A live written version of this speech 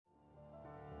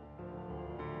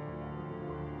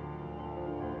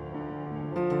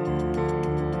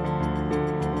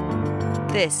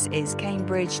This is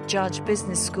Cambridge Judge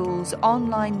Business School's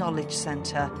online knowledge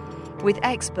centre, with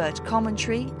expert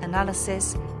commentary,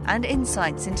 analysis and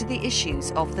insights into the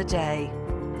issues of the day.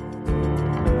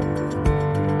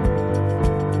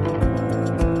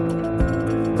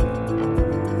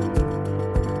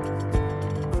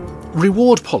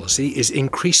 Reward policy is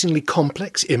increasingly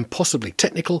complex, impossibly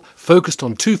technical, focused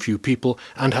on too few people,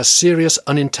 and has serious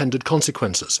unintended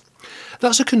consequences.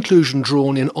 That's a conclusion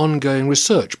drawn in ongoing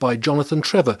research by Jonathan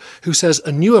Trevor, who says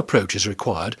a new approach is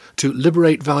required to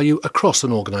liberate value across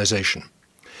an organisation.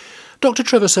 Dr.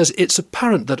 Trevor says it's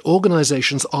apparent that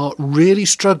organisations are really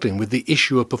struggling with the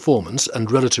issue of performance and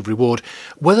relative reward,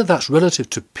 whether that's relative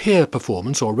to peer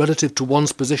performance or relative to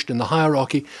one's position in the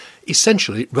hierarchy,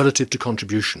 essentially relative to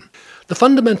contribution. The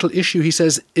fundamental issue, he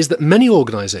says, is that many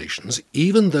organisations,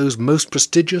 even those most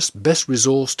prestigious, best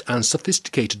resourced and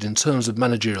sophisticated in terms of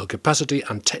managerial capacity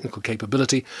and technical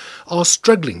capability, are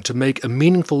struggling to make a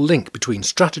meaningful link between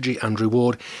strategy and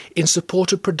reward in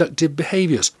support of productive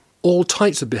behaviours, all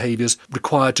types of behaviours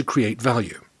required to create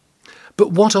value.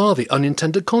 But what are the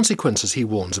unintended consequences he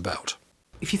warns about?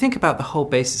 If you think about the whole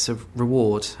basis of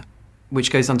reward,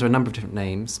 which goes under a number of different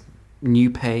names,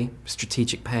 new pay,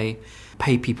 strategic pay,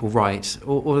 pay people right,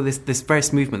 or this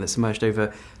various movement that's emerged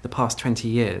over the past 20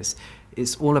 years,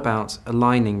 it's all about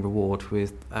aligning reward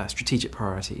with strategic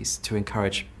priorities to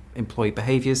encourage employee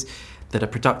behaviours that are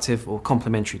productive or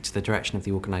complementary to the direction of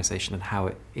the organisation and how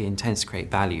it intends to create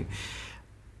value.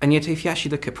 And yet, if you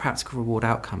actually look at practical reward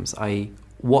outcomes, i.e.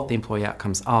 what the employee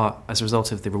outcomes are as a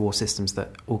result of the reward systems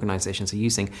that organisations are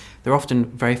using, they're often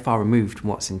very far removed from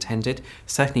what's intended,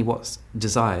 certainly what's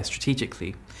desired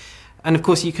strategically. And of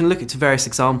course, you can look at various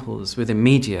examples within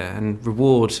media, and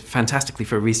reward, fantastically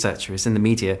for a researcher, is in the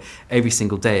media every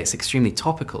single day. It's extremely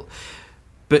topical.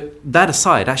 But that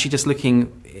aside, actually just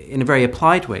looking in a very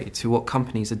applied way to what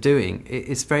companies are doing,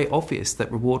 it's very obvious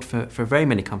that reward for very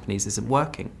many companies isn't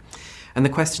working. And the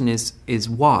question is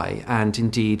why, and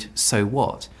indeed, so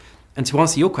what? And to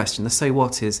answer your question, the so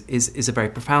what is a very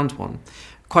profound one.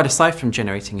 Quite aside from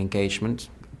generating engagement,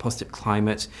 positive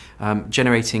climate,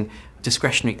 generating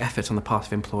discretionary effort on the part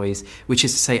of employees, which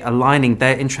is to say aligning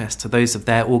their interests to those of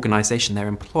their organisation, their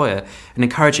employer, and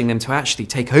encouraging them to actually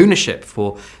take ownership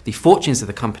for the fortunes of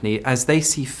the company as they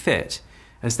see fit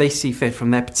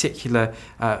from their particular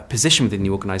position within the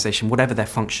organisation, whatever their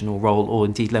function or role or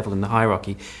indeed level in the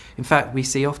hierarchy. In fact, we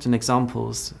see often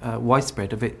examples,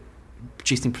 widespread, of it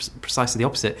producing precisely the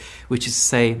opposite, which is to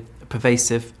say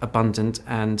pervasive, abundant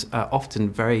and often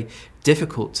very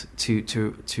difficult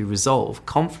to resolve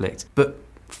conflict. But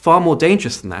far more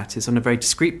dangerous than that is on a very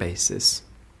discrete basis,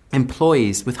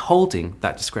 employees withholding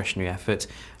that discretionary effort,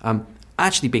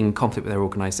 actually being in conflict with their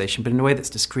organisation, but in a way that's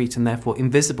discreet and therefore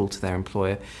invisible to their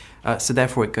employer. So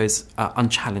therefore it goes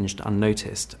unchallenged,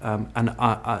 unnoticed, and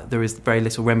there is very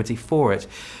little remedy for it.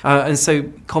 And so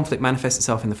conflict manifests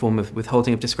itself in the form of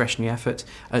withholding of discretionary effort,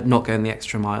 not going the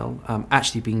extra mile,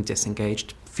 actually being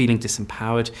disengaged, feeling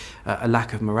disempowered, a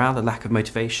lack of morale, a lack of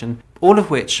motivation, all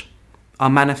of which are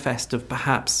manifest of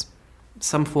perhaps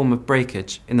some form of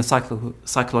breakage in the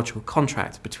psychological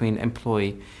contract between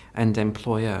employee and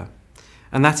employer.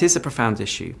 And that is a profound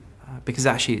issue, because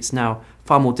actually it's now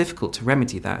far more difficult to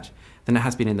remedy that than it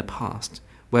has been in the past,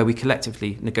 where we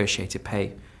collectively negotiated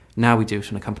pay. Now we do it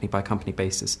on a company-by-company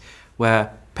basis,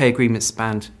 where pay agreements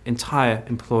spanned entire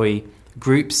employee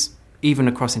groups, even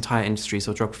across entire industries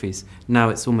or geographies. Now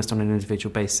it's almost on an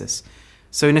individual basis.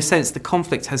 So in a sense, the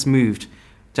conflict has moved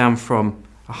down from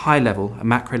a high level, a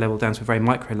macro level, down to a very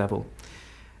micro level.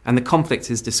 And the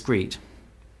conflict is discrete,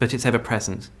 but it's ever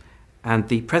present. And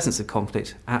the presence of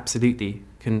conflict absolutely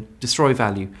can destroy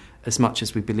value as much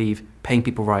as we believe paying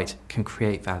people right can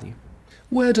create value.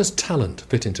 Where does talent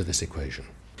fit into this equation?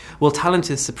 Well,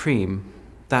 talent is supreme.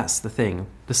 That's the thing.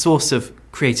 The source of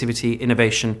creativity,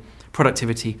 innovation,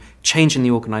 productivity, change in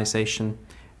the organisation,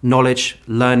 knowledge,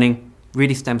 learning,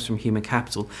 really stems from human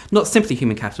capital. Not simply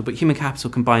human capital, but human capital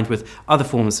combined with other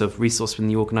forms of resource within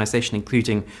the organisation,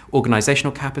 including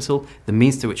organisational capital, the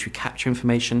means through which we capture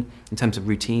information in terms of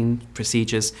routine,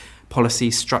 procedures,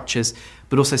 policies, structures,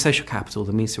 but also social capital,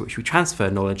 the means through which we transfer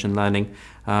knowledge and learning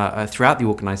throughout the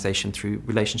organisation through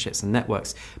relationships and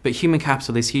networks. But human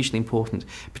capital is hugely important,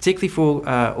 particularly for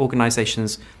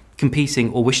organisations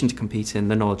competing or wishing to compete in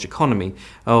the knowledge economy,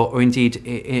 or indeed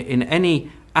in any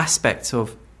aspect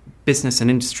of business and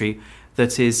industry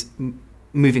that is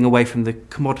moving away from the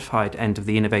commodified end of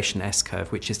the innovation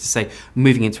S-curve, which is to say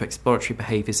moving into exploratory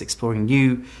behaviours, exploring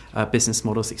new business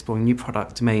models, exploring new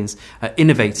product domains,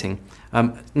 innovating,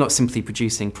 not simply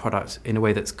producing product in a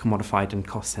way that's commodified and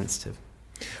cost sensitive.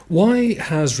 Why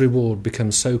has reward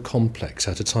become so complex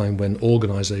at a time when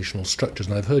organisational structures,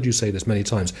 and I've heard you say this many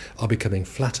times, are becoming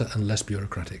flatter and less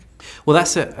bureaucratic? Well,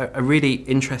 that's a really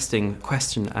interesting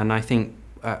question, and I think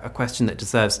a question that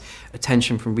deserves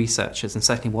attention from researchers, and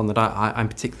certainly one that I'm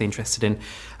particularly interested in.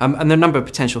 And there are a number of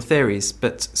potential theories,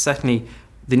 but certainly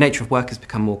the nature of work has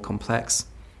become more complex.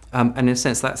 And in a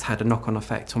sense, that's had a knock-on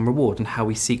effect on reward and how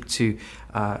we seek to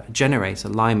generate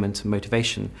alignment and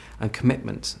motivation and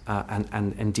commitment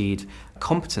and indeed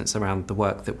competence around the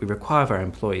work that we require of our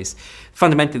employees.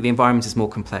 Fundamentally, the environment is more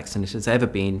complex than it has ever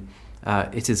been.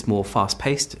 It is more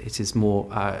fast-paced. It is more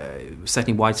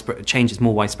certainly widespread. Change is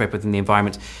more widespread within the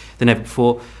environment than ever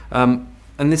before. And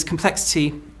this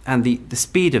complexity and the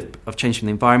speed of changing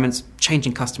the environments,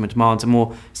 changing customer demands, a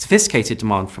more sophisticated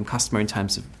demand from customer in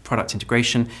terms of product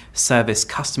integration, service,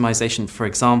 customization, for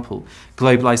example,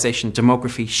 globalization,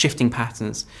 demography, shifting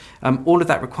patterns. All of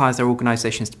that requires our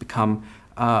organizations to become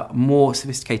more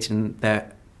sophisticated in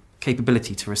their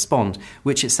capability to respond,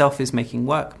 which itself is making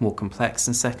work more complex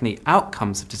and certainly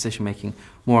outcomes of decision-making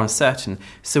more uncertain.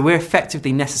 So we're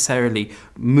effectively necessarily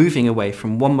moving away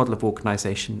from one model of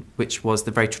organisation, which was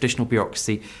the very traditional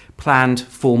bureaucracy, planned,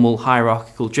 formal,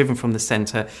 hierarchical, driven from the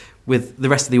centre, with the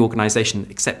rest of the organisation,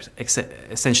 except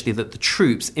essentially that the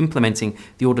troops implementing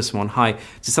the orders from on high,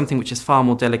 to something which is far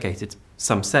more delegated,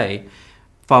 some say,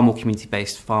 far more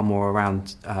community-based, far more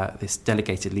around this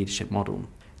delegated leadership model.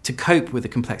 To cope with the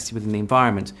complexity within the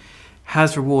environment,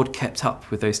 has reward kept up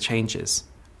with those changes?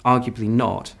 Arguably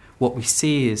not. What we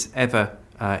see is ever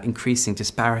increasing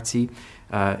disparity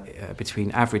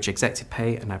between average executive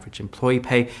pay and average employee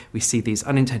pay. We see these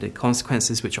unintended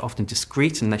consequences, which are often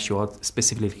discreet unless you are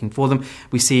specifically looking for them.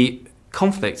 We see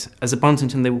conflict as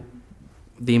abundant in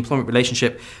the employment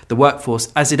relationship, the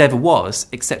workforce, as it ever was,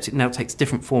 except it now takes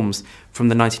different forms from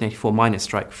the 1984 miners'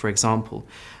 strike, for example.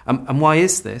 And why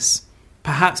is this?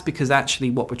 Perhaps because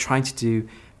actually what we're trying to do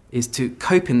is to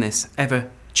cope in this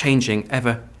ever-changing,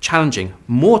 ever-challenging,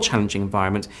 more challenging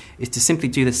environment, is to simply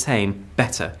do the same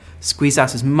better, squeeze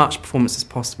out as much performance as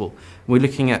possible. We're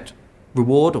looking at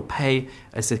reward or pay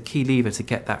as a key lever to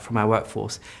get that from our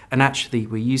workforce, and actually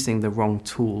we're using the wrong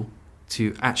tool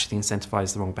to actually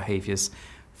incentivise the wrong behaviours.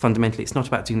 Fundamentally, it's not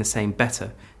about doing the same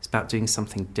better, it's about doing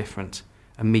something different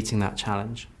and meeting that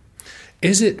challenge.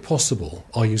 Is it possible,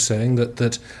 are you saying,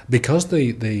 that because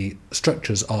the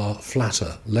structures are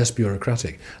flatter, less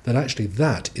bureaucratic, that actually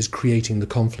that is creating the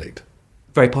conflict?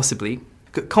 Very possibly.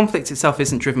 Conflict itself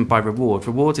isn't driven by reward.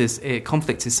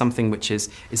 Conflict is something which is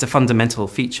a fundamental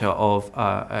feature of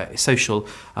social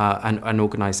and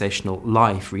organisational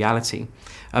life, reality.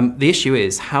 The issue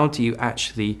is, how do you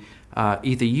actually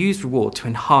either use reward to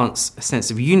enhance a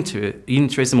sense of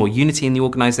unitarism or unity in the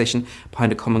organisation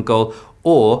behind a common goal,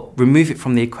 or remove it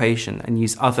from the equation and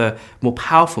use other more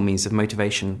powerful means of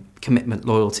motivation, commitment,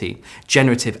 loyalty,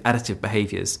 generative, additive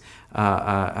behaviours?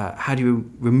 How do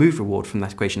you remove reward from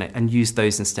that equation and use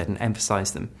those instead and emphasise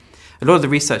them? A lot of the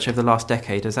research over the last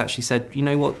decade has actually said, you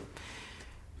know what,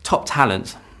 top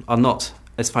talent are not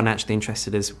as financially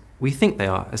interested as we think they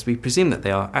are, as we presume that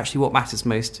they are. Actually, what matters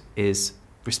most is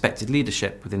respected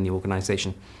leadership within the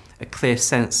organisation, a clear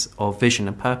sense of vision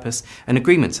and purpose, and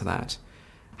agreement to that,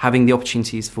 having the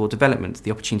opportunities for development, the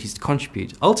opportunities to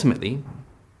contribute, ultimately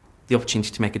the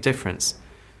opportunity to make a difference.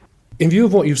 In view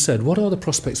of what you've said, what are the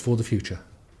prospects for the future?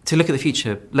 To look at the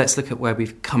future, let's look at where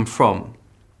we've come from.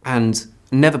 And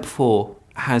never before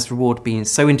has reward been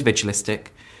so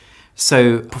individualistic,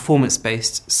 so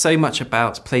performance-based, so much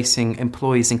about placing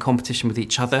employees in competition with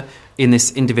each other in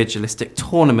this individualistic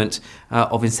tournament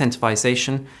of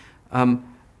incentivisation. And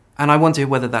I wonder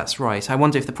whether that's right. I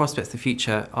wonder if the prospects of the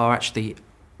future are actually,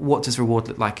 what does reward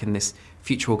look like in this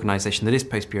future organisation that is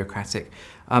post-bureaucratic?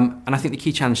 And I think the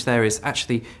key challenge there is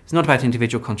actually, it's not about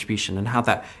individual contribution and how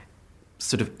that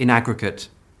sort of in aggregate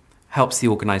helps the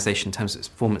organisation in terms of its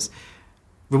performance.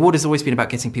 Reward has always been about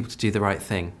getting people to do the right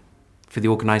thing for the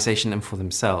organisation and for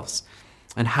themselves.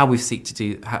 And how we've sought to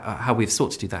do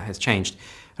that has changed.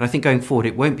 And I think going forward,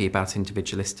 it won't be about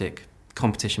individualistic,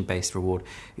 competition-based reward.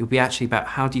 It will be actually about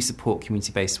how do you support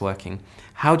community-based working?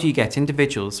 How do you get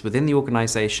individuals within the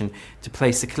organisation to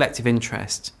place a collective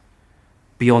interest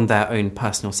beyond their own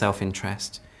personal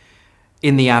self-interest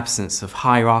in the absence of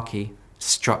hierarchy,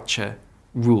 structure,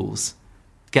 rules?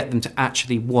 Get them to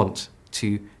actually want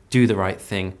to do the right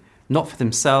thing, not for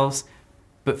themselves,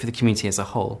 but for the community as a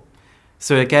whole.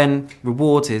 So again,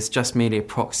 reward is just merely a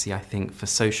proxy, I think, for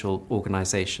social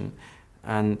organisation.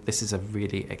 And this is a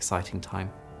really exciting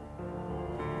time.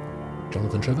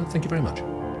 Jonathan Trevor, thank you very much.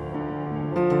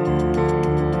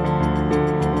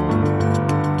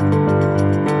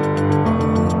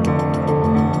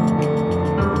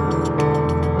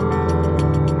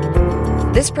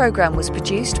 This programme was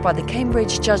produced by the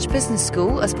Cambridge Judge Business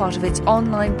School as part of its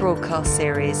online broadcast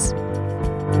series.